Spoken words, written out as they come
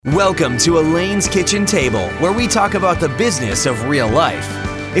Welcome to Elaine's Kitchen Table, where we talk about the business of real life.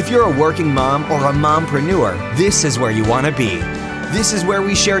 If you're a working mom or a mompreneur, this is where you want to be. This is where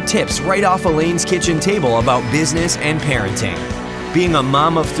we share tips right off Elaine's Kitchen Table about business and parenting. Being a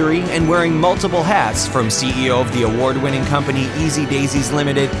mom of three and wearing multiple hats, from CEO of the award-winning company Easy Daisies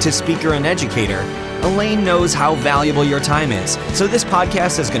Limited to speaker and educator, Elaine knows how valuable your time is, so this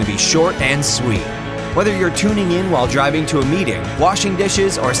podcast is going to be short and sweet. Whether you're tuning in while driving to a meeting, washing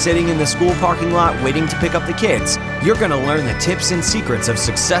dishes, or sitting in the school parking lot waiting to pick up the kids, you're going to learn the tips and secrets of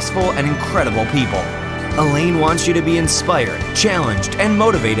successful and incredible people. Elaine wants you to be inspired, challenged, and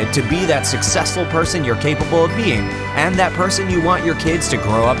motivated to be that successful person you're capable of being and that person you want your kids to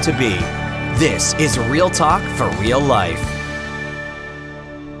grow up to be. This is Real Talk for Real Life.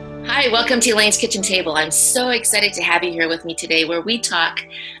 Hi, welcome to Elaine's Kitchen Table. I'm so excited to have you here with me today, where we talk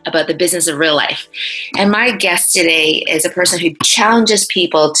about the business of real life. And my guest today is a person who challenges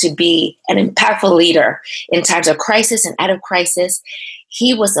people to be an impactful leader in times of crisis and out of crisis.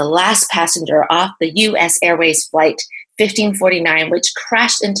 He was the last passenger off the U.S. Airways flight 1549, which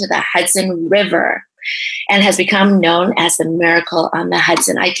crashed into the Hudson River and has become known as the Miracle on the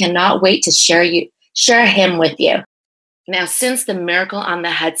Hudson. I cannot wait to share him with you. Now, since the Miracle on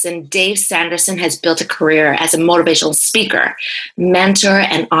the Hudson, Dave Sanderson has built a career as a motivational speaker, mentor,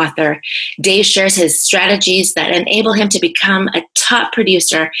 and author. Dave shares his strategies that enable him to become a top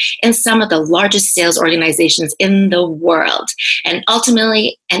producer in some of the largest sales organizations in the world, and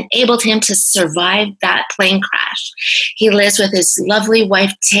ultimately enabled him to survive that plane crash. He lives with his lovely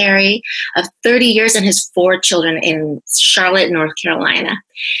wife, Terry, of 30 years, and his 4 children in Charlotte, North Carolina.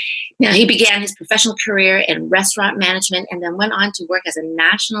 Now, he began his professional career in restaurant management and then went on to work as a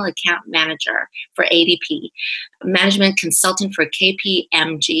national account manager for ADP, management consultant for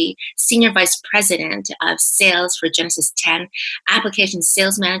KPMG, senior vice president of sales for Genesis 10, application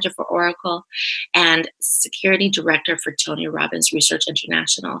sales manager for Oracle, and security director for Tony Robbins Research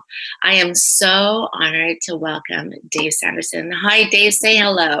International. I am so honored to welcome Dave Sanderson. Hi, Dave. Say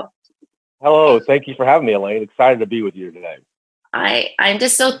hello. Hello. Thank you for having me, Elaine. Excited to be with you today. I'm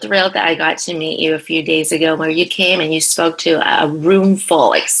just so thrilled that I got to meet you a few days ago, where you came and you spoke to a room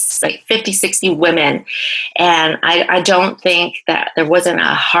full, like 50, 60 women. And I don't think that there wasn't a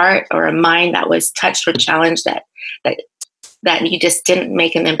heart or a mind that was touched or challenged that you just didn't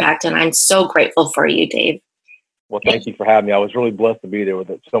make an impact. And I'm so grateful for you, Dave. Well, thank you for having me. I was really blessed to be there with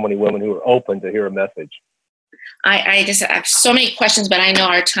so many women who were open to hear a message. I just have so many questions, but I know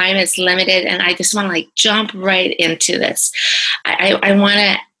our time is limited, and I just want to jump right into this. I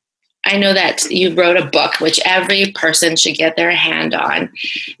know that you wrote a book which every person should get their hands on.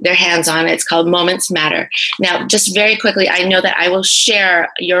 It's called Moments Matter. Now, just very quickly, I know that I will share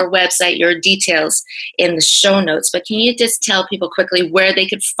your website, your details in the show notes, but can you just tell people quickly where they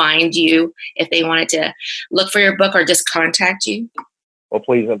could find you if they wanted to look for your book or just contact you? Well,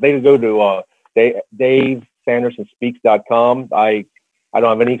 please, if they go to DaveSandersonSpeaks.com. I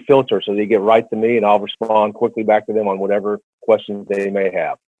don't have any filter, so they get right to me, and I'll respond quickly back to them on whatever questions they may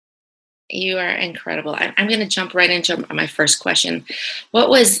have. You are incredible. I'm going to jump right into my first question. What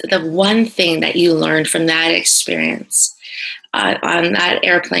was the one thing that you learned from that experience on that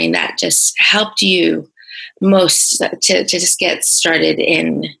airplane that just helped you most to just get started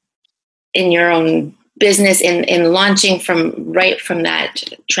in your own business, in launching from that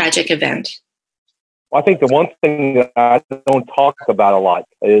tragic event? Well, I think the one thing that I don't talk about a lot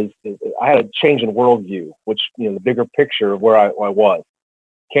is I had a change in worldview, which, the bigger picture of where I was.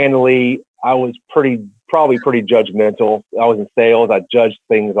 Candidly, I was probably pretty judgmental. I was in sales. I judged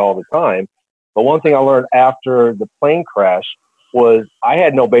things all the time. But one thing I learned after the plane crash was I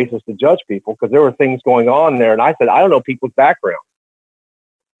had no basis to judge people, because there were things going on there. And I said, I don't know people's background.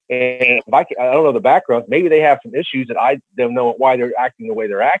 And if I don't know the backgrounds, maybe they have some issues that I don't know why they're acting the way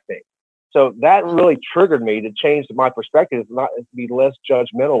they're acting. So that really triggered me to change my perspective, to be less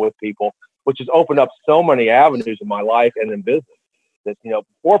judgmental with people, which has opened up so many avenues in my life and in business that,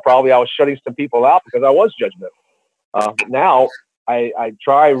 before probably I was shutting some people out because I was judgmental. But now I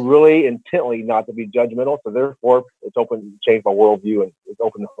try really intently not to be judgmental. So therefore it's open to change my worldview, and it's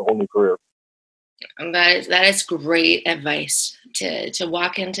opened up a whole new career. And that is great advice, to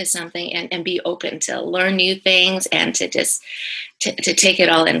walk into something and be open to learn new things and to just to take it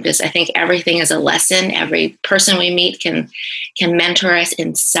all in, because I think everything is a lesson. Every person we meet can mentor us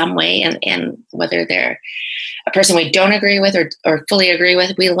in some way, and whether they're a person we don't agree with or fully agree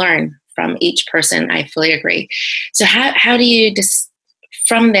with, we learn from each person. I fully agree. So how do you just,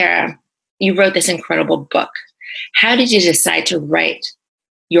 from there, you wrote this incredible book. How did you decide to write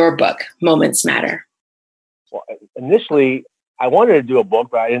your book, Moments Matter? Well, initially, I wanted to do a book,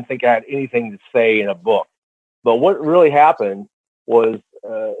 but I didn't think I had anything to say in a book. But what really happened was,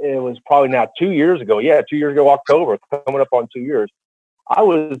 it was probably now 2 years ago. Yeah, 2 years ago, October, coming up on 2 years. I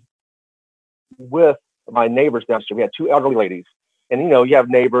was with my neighbors downstairs. We had two elderly ladies. And, you have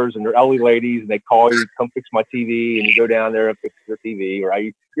neighbors and they're elderly ladies and they call you, come fix my TV. And you go down there and fix their TV,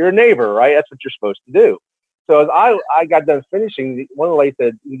 right? You're a neighbor, right? That's what you're supposed to do. So as I got done finishing, one of the ladies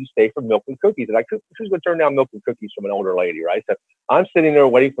said, "Would you stay for milk and cookies?" And who's going to turn down milk and cookies from an older lady, right? So I'm sitting there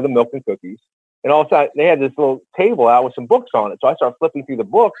waiting for the milk and cookies. And all of a sudden, they had this little table out with some books on it. So I start flipping through the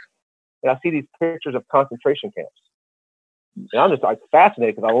books, and I see these pictures of concentration camps. And I'm just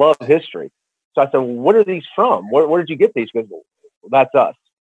fascinated because I love history. So I said, "What are these from? Where did you get these?" Because that's us.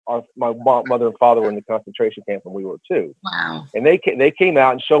 My mother and father were in the concentration camp when we were 2. Wow. And they came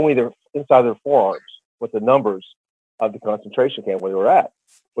out and showed me their inside their forearms with the numbers of the concentration camp where they were at,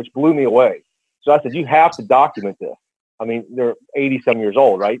 which blew me away. So I said, "You have to document this." I mean, they're 80-some years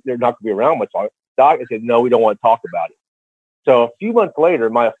old, right? They're not going to be around much longer. Doc said, "No, we don't want to talk about it." So a few months later,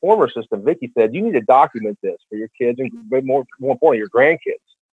 my former assistant, Vicky, said, "You need to document this for your kids and more importantly, your grandkids,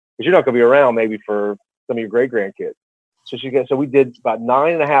 because you're not going to be around maybe for some of your great-grandkids." So we did about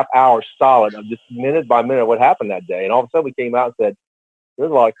 9.5 hours solid of just minute by minute what happened that day. And all of a sudden we came out and said,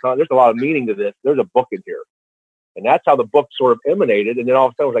 there's a lot of meaning to this. There's a book in here. And that's how the book sort of emanated. And then all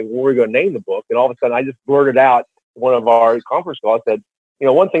of a sudden I was like, what are we going to name the book? And all of a sudden I just blurted out one of our conference calls. I said,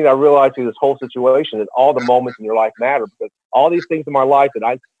 one thing that I realized through this whole situation is all the moments in your life matter, because all these things in my life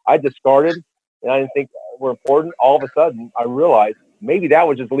that I discarded and I didn't think were important, all of a sudden I realized maybe that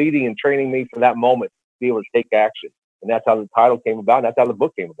was just leading and training me for that moment to be able to take action. And that's how the title came about. And that's how the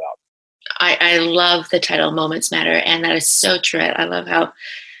book came about. I love the title Moments Matter. And that is so true. I love how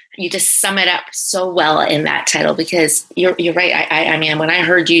you just sum it up so well in that title, because you're right. I mean, when I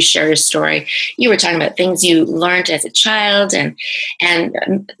heard you share your story, you were talking about things you learned as a child and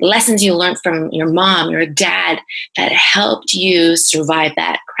lessons you learned from your mom, your dad, that helped you survive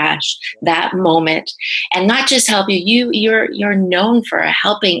that crash, that moment, and not just help you. You're known for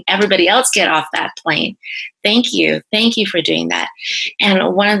helping everybody else get off that plane. Thank you for doing that.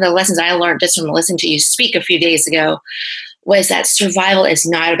 And one of the lessons I learned just from listening to you speak a few days ago was that survival is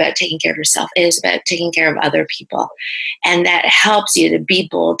not about taking care of yourself. It is about taking care of other people. And that helps you to be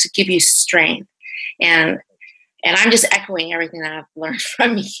bold, to give you strength. And I'm just echoing everything that I've learned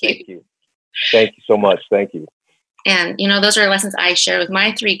from you. Thank you. Thank you so much. Thank you. And, those are lessons I share with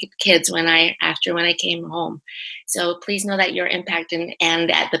my 3 kids when I came home. So please know that your impact and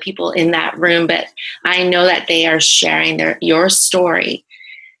at the people in that room, but I know that they are sharing your story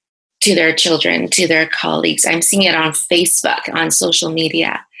to their children, to their colleagues. I'm seeing it on Facebook, on social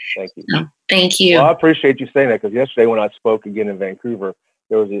media. Thank you. Thank you. Well, I appreciate you saying that, because yesterday when I spoke again in Vancouver,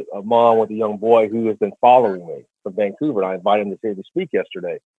 there was a mom with a young boy who has been following me from Vancouver, and I invited him to here to speak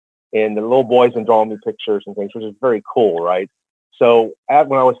yesterday. And the little boy's been drawing me pictures and things, which is very cool, right? So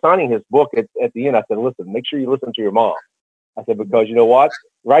when I was signing his book at the end, I said, listen, make sure you listen to your mom. I said, because you know what?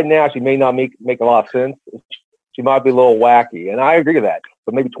 Right now, she may not make a lot of sense. She might be a little wacky. And I agree with that.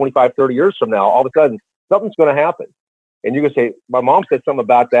 But maybe 25, 30 years from now, all of a sudden, something's going to happen. And you're going to say, my mom said something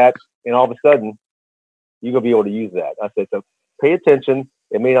about that. And all of a sudden, you're going to be able to use that. I said, so pay attention.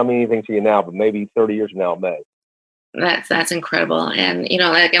 It may not mean anything to you now, but maybe 30 years from now, it may. That's incredible. And,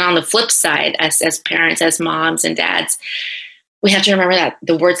 and on the flip side, as parents, as moms and dads, we have to remember that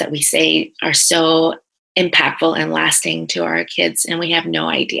the words that we say are so impactful and lasting to our kids, and we have no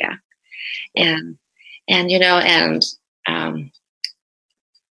idea.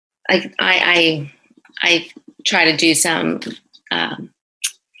 I try to do some,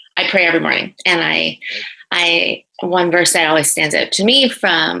 I pray every morning, and I one verse that always stands out to me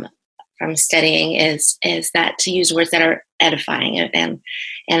from studying is that to use words that are edifying and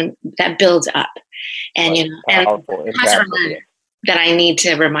that builds up, and powerful, and that I need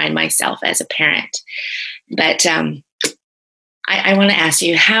to remind myself as a parent. But I want to ask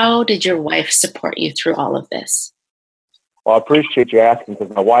you, how did your wife support you through all of this? Well, I appreciate you asking,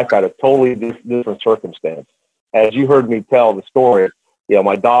 because my wife had a totally different circumstance. As you heard me tell the story,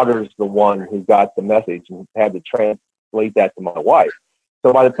 my daughter's the one who got the message and had to translate that to my wife.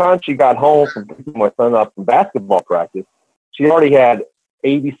 So by the time she got home from picking my son up from basketball practice, she already had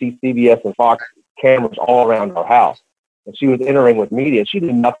ABC, CBS, and Fox cameras all around our house. And she was entering with media. She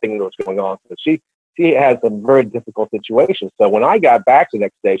knew nothing that was going on. So she had some very difficult situations. So when I got back the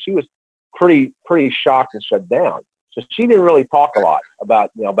next day, she was pretty shocked and shut down. So she didn't really talk a lot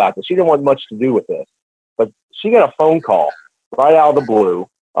about this. She didn't want much to do with this. But she got a phone call right out of the blue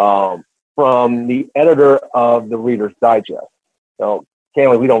from the editor of the Reader's Digest. So,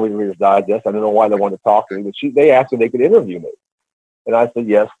 candidly, we don't read Reader's Digest. I don't know why they wanted to talk to me, but they asked if they could interview me. And I said,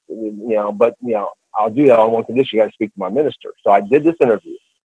 yes, but I'll do that on one condition. You got to speak to my minister. So I did this interview.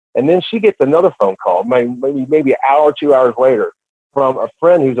 And then she gets another phone call, maybe an hour or 2 hours later, from a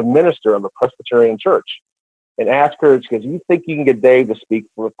friend who's a minister of a Presbyterian church, and asked her, she goes, you think you can get Dave to speak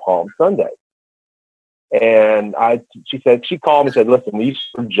for Palm Sunday? And she called me and said, listen, will you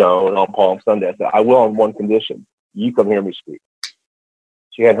serve Joan on Palm Sunday? I said, I will on one condition. You come hear me speak.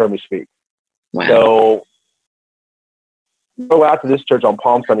 She hadn't heard me speak. Wow. So go out to this church on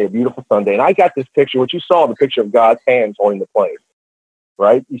Palm Sunday, a beautiful Sunday. And I got this picture, which you saw, the picture of God's hands holding the plane,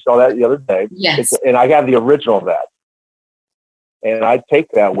 right? You saw that the other day. Yes. And I have the original of that. And I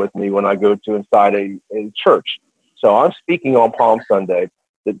take that with me when I go to inside a church. So I'm speaking on Palm Sunday.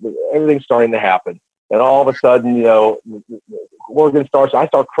 Everything's starting to happen. And all of a sudden, the organ starts. I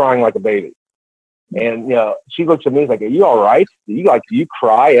start crying like a baby. And, she looks at me and is like, are you all right? Do you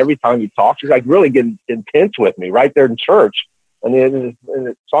cry every time you talk? She's like really getting intense with me right there in church. And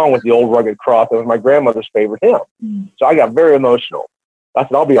the song was The Old Rugged Cross. It was my grandmother's favorite hymn. Mm-hmm. So I got very emotional. I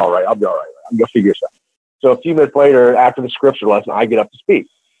said, I'll be all right. I'm going to figure this out. So a few minutes later, after the scripture lesson, I get up to speak.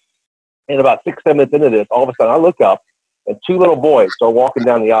 And about 6-7 minutes into this, all of a sudden I look up and two little boys start walking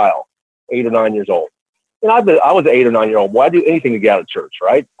down the aisle, 8 or 9 years old. And I was an 8 or 9 year old boy. I'd do anything to get out of church,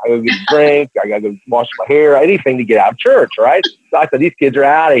 right? I go get a drink. I got to go wash my hair, anything to get out of church, right? So I said, these kids are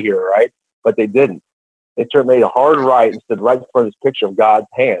out of here, right? But they didn't. They made a hard right and stood right in front of this picture of God's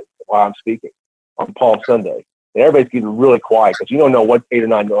hand while I'm speaking on Palm Sunday. And everybody's getting really quiet because you don't know what 8 or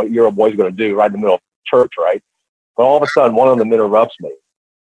 9 year old boy's going to do right in the middle of church, right? But all of a sudden, one of them interrupts me.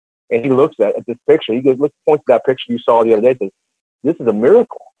 And he looks at this picture. He goes, points to that picture you saw the other day and says, this is a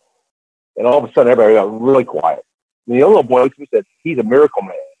miracle. And all of a sudden, everybody got really quiet. And the other little boy looks at me and said, he's a miracle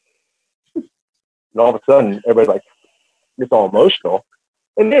man. And all of a sudden, everybody's it's all emotional.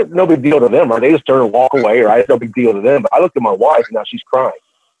 And there's no big deal to them, right? They just turn and walk away, right? It's no big deal to them. But I looked at my wife, and now she's crying.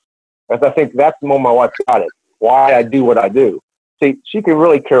 And I think that's the moment my wife got it, why I do what I do. See, she could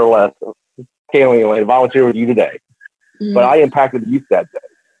really care less. Kaylee, volunteer with you today. Mm-hmm. But I impacted the youth that day.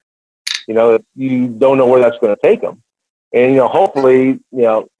 You don't know where that's going to take them. And, hopefully,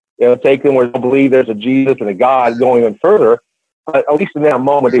 it'll take them where they believe there's a Jesus and a God going even further. But at least in that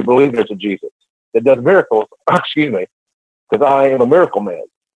moment, they believe there's a Jesus that does miracles. Excuse me. Because I am a miracle man.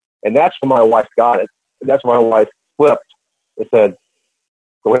 And that's when my wife got it. And that's when my wife flipped and said,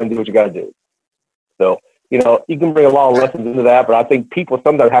 go ahead and do what you got to do. So, you can bring a lot of lessons into that, but I think people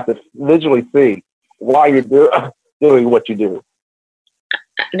sometimes have to visually see why you're doing what you do.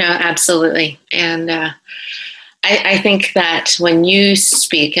 No, absolutely. And I think that when you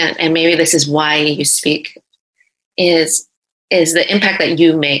speak, and maybe this is why you speak, is the impact that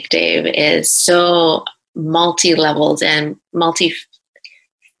you make, Dave, is so multi-leveled and multifaceted.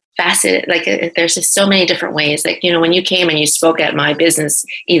 Like there's just so many different ways. Like, when you came and you spoke at my business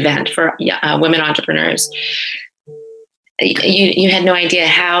event for women entrepreneurs, you had no idea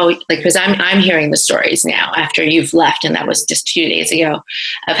how, because I'm hearing the stories now after you've left, and that was just 2 days ago,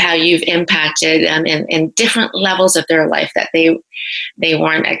 of how you've impacted in different levels of their life that they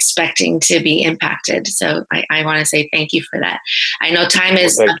weren't expecting to be impacted. So I want to say thank you for that. I know time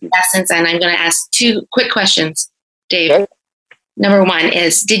is of the essence, and I'm going to ask 2 quick questions, Dave. Okay. Number 1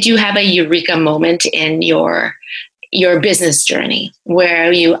 is, did you have a eureka moment in your business journey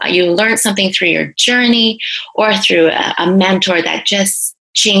where you learned something through your journey or through a mentor that just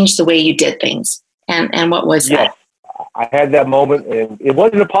changed the way you did things? And what was that? I had that moment, and it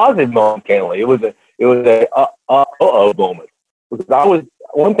wasn't a positive moment, Kaylee. It was a moment. Because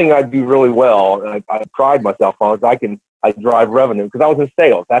one thing I do really well, and I pride myself on, is I drive revenue, because I was in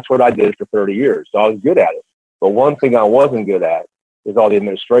sales. That's what I did for 30 years. So I was good at it. But one thing I wasn't good at is all the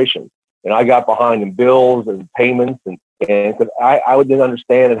administration. And I got behind in bills and payments, and because I didn't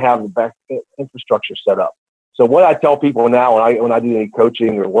understand and have the back infrastructure set up. So what I tell people now when I do any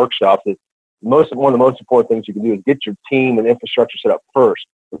coaching or workshops is one of the most important things you can do is get your team and infrastructure set up first.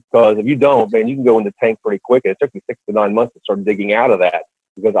 Because if you don't, man, you can go in the tank pretty quick. And it took me 6 to 9 months to start digging out of that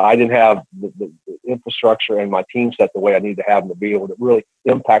because I didn't have the infrastructure and my team set the way I needed to have them to be able to really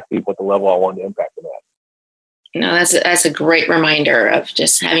impact people at the level I wanted to impact them at. No, that's a great reminder of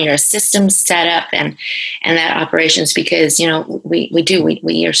just having your systems set up and that operations, because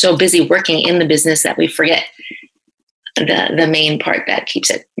we are so busy working in the business that we forget the main part that keeps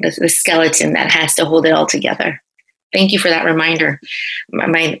it, the skeleton that has to hold it all together. Thank you for that reminder.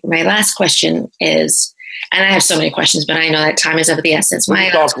 My last question is, and I have so many questions, but I know that time is of the essence.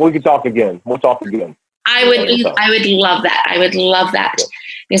 We can talk again. We'll talk again. I would love that. I would love that.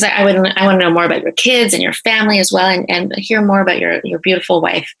 because I want to know more about your kids and your family as well, and hear more about your beautiful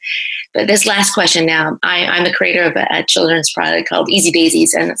wife. But this last question now, I'm the creator of a children's product called Easy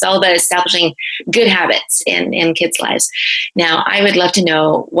Daisies, and it's all about establishing good habits in kids' lives. Now, I would love to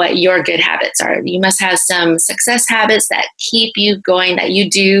know what your good habits are. You must have some success habits that keep you going, that you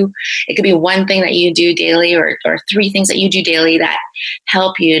do. It could be one thing that you do daily, or 3 things that you do daily that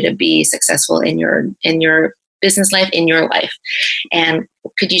help you to be successful in your business life, in your life. And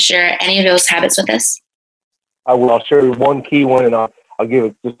could you share any of those habits with us? I will. I'll share one key one, and I'll give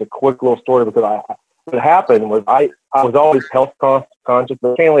it just a quick little story, because what happened was I was always health conscious,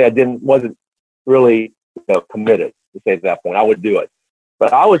 but candidly wasn't really committed to say at that point. I would do it.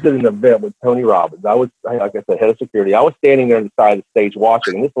 But I was at an event with Tony Robbins. I was, like I said, head of security. I was standing there on the side of the stage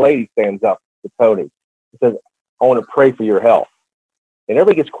watching, and this lady stands up to Tony and says, "I want to pray for your health." And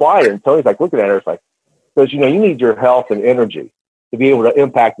everybody gets quiet, and Tony's like looking at her. It's like, because you need your health and energy to be able to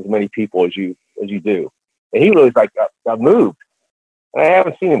impact as many people as you do. And he really got moved. And I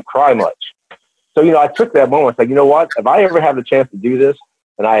haven't seen him cry much. So, I took that moment. I said, you know what? If I ever have the chance to do this,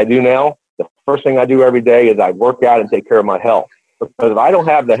 and I do now, the first thing I do every day is I work out and take care of my health. Because if I don't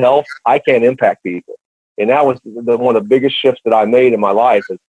have the health, I can't impact people. And that was one of the biggest shifts that I made in my life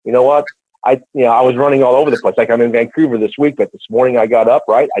is, you know what? I was running all over the place. Like, I'm in Vancouver this week, but this morning I got up,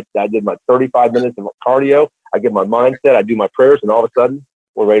 right? I did my 35 minutes of cardio. I get my mindset. I do my prayers, and all of a sudden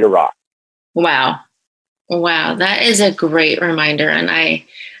we're ready to rock. Wow. That is a great reminder. And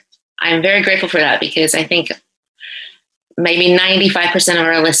I'm very grateful for that, because I think maybe 95% of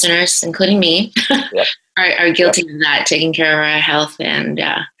our listeners, including me, yep. are guilty of that, taking care of our health. And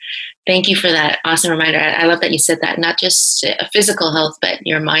thank you for that awesome reminder. I love that you said that, not just physical health, but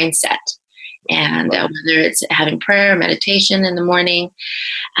your mindset. And whether it's having prayer, meditation in the morning,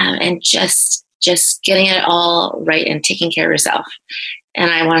 and just getting it all right and taking care of yourself.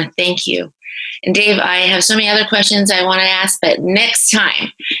 And I want to thank you. And Dave, I have so many other questions I want to ask, but next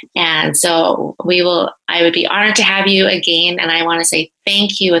time. And so I would be honored to have you again. And I want to say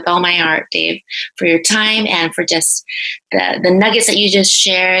thank you with all my heart, Dave, for your time and for just the nuggets that you just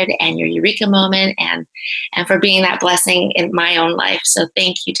shared and your eureka moment, and for being that blessing in my own life. So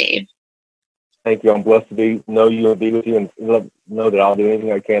thank you, Dave. Thank you. I'm blessed to know you and be with you, and know that I'll do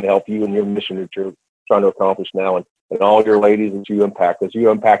anything I can to help you in your mission that you're trying to accomplish now, and all your ladies that you impact, because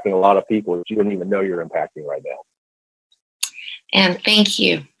you're impacting a lot of people that you don't even know you're impacting right now. And thank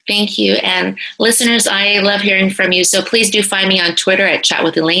you. Thank you. And listeners, I love hearing from you. So please do find me on Twitter at Chat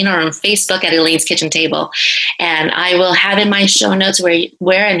with Elaine, or on Facebook at Elaine's Kitchen Table. And I will have in my show notes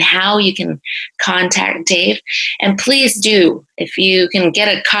where and how you can contact Dave. And please do, if you can get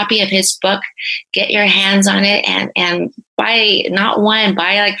a copy of his book, get your hands on it and buy not one,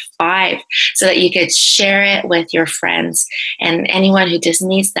 buy like 5, so that you could share it with your friends and anyone who just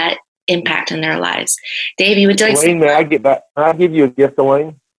needs that impact in their lives. Dave, you would like Elaine, may I get back? Can I give you a gift,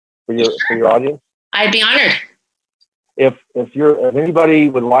 Elaine? For your audience? I'd be honored. If anybody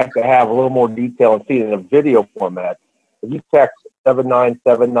would like to have a little more detail and see it in a video format, if you text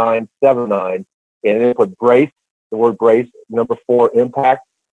 797979 and then put BRACE, the word BRACE, number 4, impact,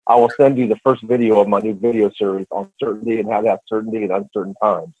 I will send you the first video of my new video series on certainty and how to have certainty in uncertain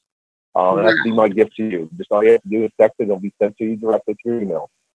times. And that'd be my gift to you. Just all you have to do is text it, and it'll be sent to you directly through your email.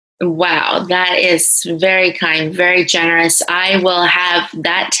 Wow, that is very kind, very generous. I will have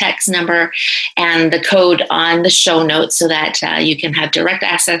that text number and the code on the show notes, so that you can have direct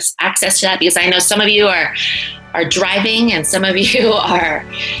access to that, because I know some of you are driving and some of you are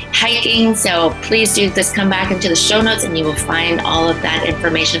hiking. So please do just come back into the show notes, and you will find all of that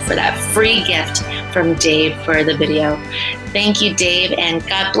information for that free gift from Dave for the video. Thank you, Dave, and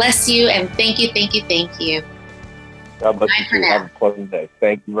God bless you, and thank you. God bless you. Have a pleasant day.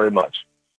 Thank you very much.